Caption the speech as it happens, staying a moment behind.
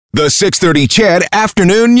The 6:30 CHED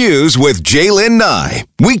Afternoon News with Jaylen Nye.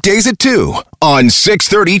 Weekdays at 2 on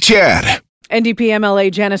 6:30 CHED. NDP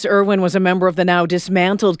MLA Janice Irwin was a member of the now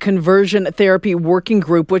dismantled Conversion Therapy Working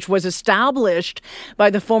Group, which was established by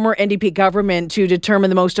the former NDP government to determine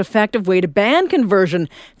the most effective way to ban conversion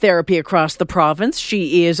therapy across the province.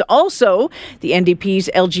 She is also the NDP's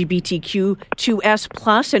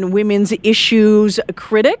LGBTQ2S+ and women's issues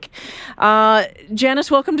critic.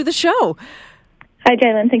 Janice, welcome to the show. Hi,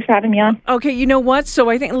 Jaylen. Thanks for having me on. Okay, you know what?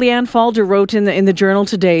 So I think Leanne Falder wrote in the Journal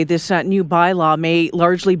today, this new bylaw may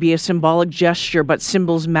largely be a symbolic gesture, but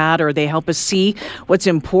symbols matter. They help us see what's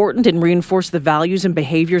important and reinforce the values and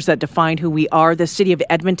behaviors that define who we are. The City of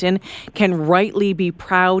Edmonton can rightly be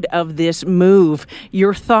proud of this move.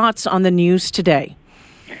 Your thoughts on the news today?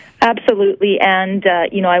 Absolutely. And,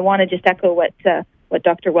 I want to just echo what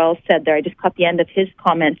Dr. Wells said there. I just caught the end of his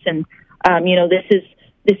comments. And,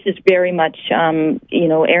 this is very much, Aaron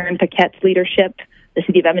Paquette's leadership, the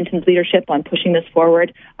City of Edmonton's leadership on pushing this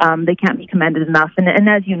forward. They can't be commended enough. And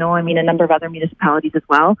as you know, a number of other municipalities as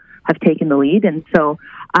well have taken the lead. And so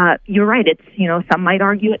you're right. It's, some might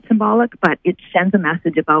argue it's symbolic, but it sends a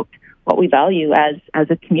message about what we value as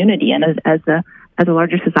a community and as a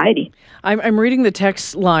larger society. I'm reading the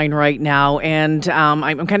text line right now, and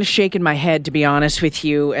I'm kind of shaking my head, to be honest with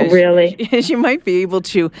you. Really? As you might be able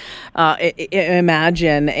to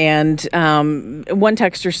imagine. And one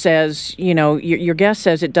texter says, your guest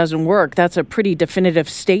says it doesn't work. That's a pretty definitive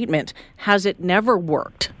statement. Has it never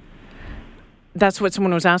worked? That's what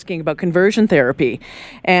someone was asking about conversion therapy.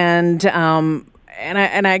 And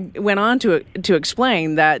I went on to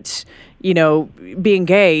explain that, being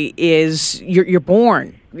gay is you're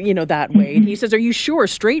born, that way. And he says, "Are you sure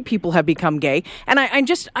straight people have become gay?" And I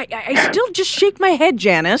still just shake my head,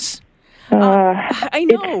 Janice. I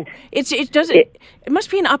know it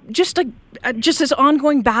must be just this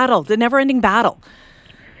ongoing battle, the never-ending battle.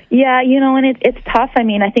 Yeah, and it's tough. I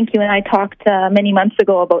think you and I talked many months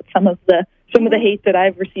ago about some of the hate that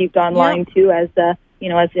I've received online too, as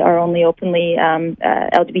our only openly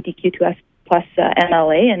LGBTQ2S+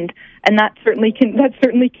 MLA, and that certainly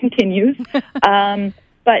continues.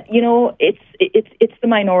 But it's the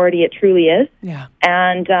minority. It truly is. Yeah.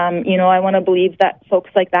 And I want to believe that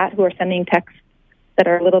folks like that who are sending texts that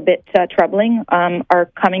are a little bit troubling are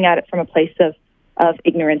coming at it from a place of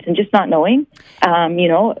ignorance and just not knowing. As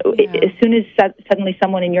soon as suddenly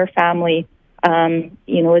someone in your family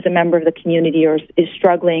is a member of the community or is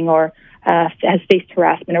struggling or has faced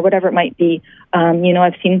harassment or whatever it might be,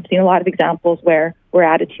 I've seen a lot of examples where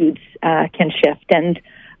attitudes can shift. And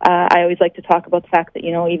I always like to talk about the fact that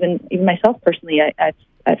even myself personally,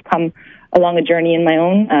 I've come along a journey in my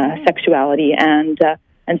own sexuality, and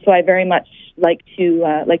so I very much like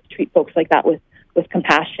to treat folks like that with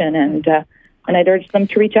compassion, and I'd urge them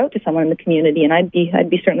to reach out to someone in the community, and I'd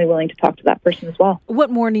be certainly willing to talk to that person as well.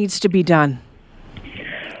 What more needs to be done?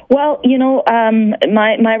 Well,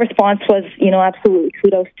 my response was, absolutely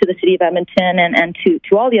kudos to the City of Edmonton and to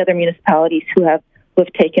all the other municipalities who have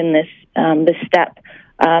taken this step.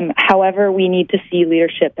 However, we need to see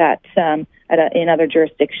leadership in other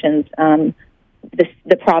jurisdictions.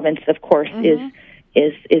 The province, of course, is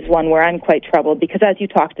one where I'm quite troubled because, as you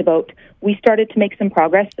talked about, we started to make some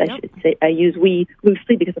progress. I should say I use we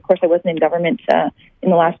loosely because, of course, I wasn't in government in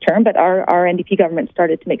the last term, but our NDP government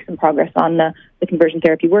started to make some progress on the Conversion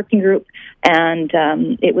Therapy Working Group, and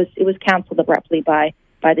it was cancelled abruptly by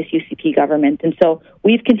this UCP government. And so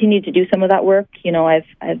we've continued to do some of that work. I've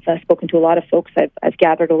spoken to a lot of folks. I've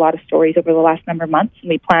gathered a lot of stories over the last number of months, and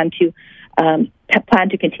we plan to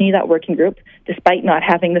continue that working group despite not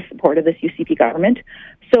having the support of this UCP government.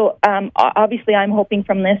 So obviously I'm hoping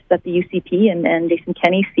from this that the UCP and Jason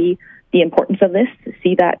Kenney see the importance of this,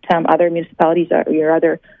 see that other municipalities or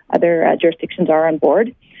other jurisdictions are on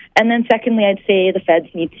board. And then secondly, I'd say the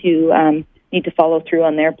feds need to follow through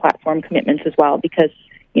on their platform commitments as well, because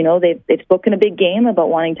they've spoken a big game about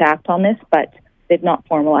wanting to act on this, but they've not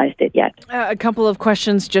formalized it yet. A couple of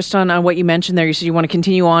questions just on what you mentioned there. You said you want to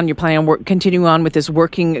continue on. You're planning on continuing on with this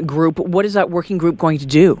working group. What is that working group going to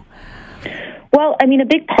do? Well, a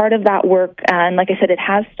big part of that work, and like I said, it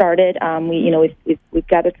has started. We've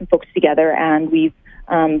gathered some folks together, and we've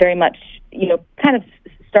very much, kind of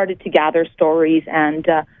started to gather stories and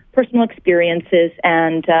personal experiences,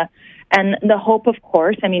 and the hope, of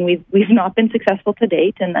course. We've not been successful to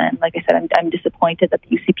date, and like I said, I'm disappointed that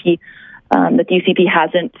the UCP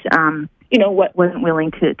hasn't, wasn't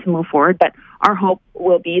willing to move forward. But our hope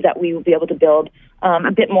will be that we will be able to build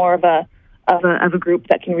a bit more of a group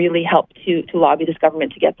that can really help to lobby this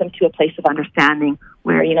government to get them to a place of understanding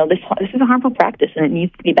where, this is a harmful practice and it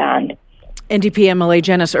needs to be banned. NDP MLA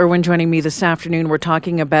Janice Irwin joining me this afternoon. We're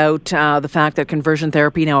talking about the fact that conversion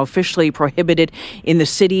therapy now officially prohibited in the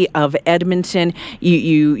city of Edmonton.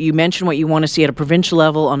 You mentioned what you want to see at a provincial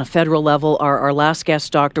level, on a federal level. Our last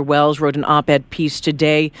guest, Dr. Wells, wrote an op-ed piece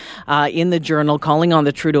today in the Journal calling on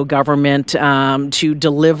the Trudeau government to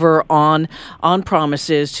deliver on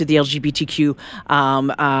promises to the LGBTQ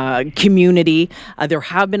community. There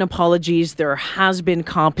have been apologies. There has been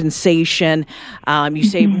compensation. You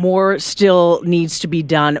say more still needs to be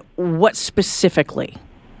done. What specifically?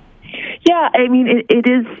 Yeah, I mean, it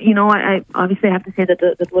is, I obviously have to say that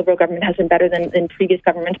the Liberal government has been better than previous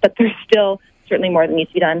governments, but there's still certainly more that needs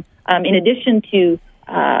to be done. In addition to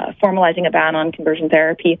formalizing a ban on conversion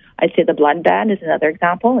therapy, I'd say the blood ban is another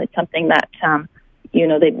example. It's something that,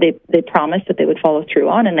 they promised that they would follow through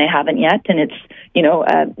on, and they haven't yet. And it's,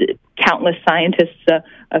 countless scientists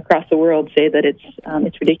across the world say that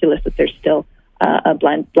it's ridiculous that there's still a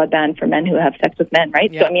blood ban for men who have sex with men,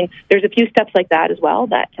 right? Yeah. So, I mean, there's a few steps like that as well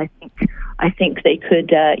that I think they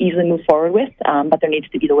could easily move forward with, but there needs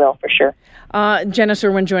to be the will for sure. Janice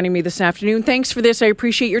Irwin joining me this afternoon. Thanks for this. I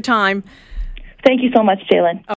appreciate your time. Thank you so much, Jalen.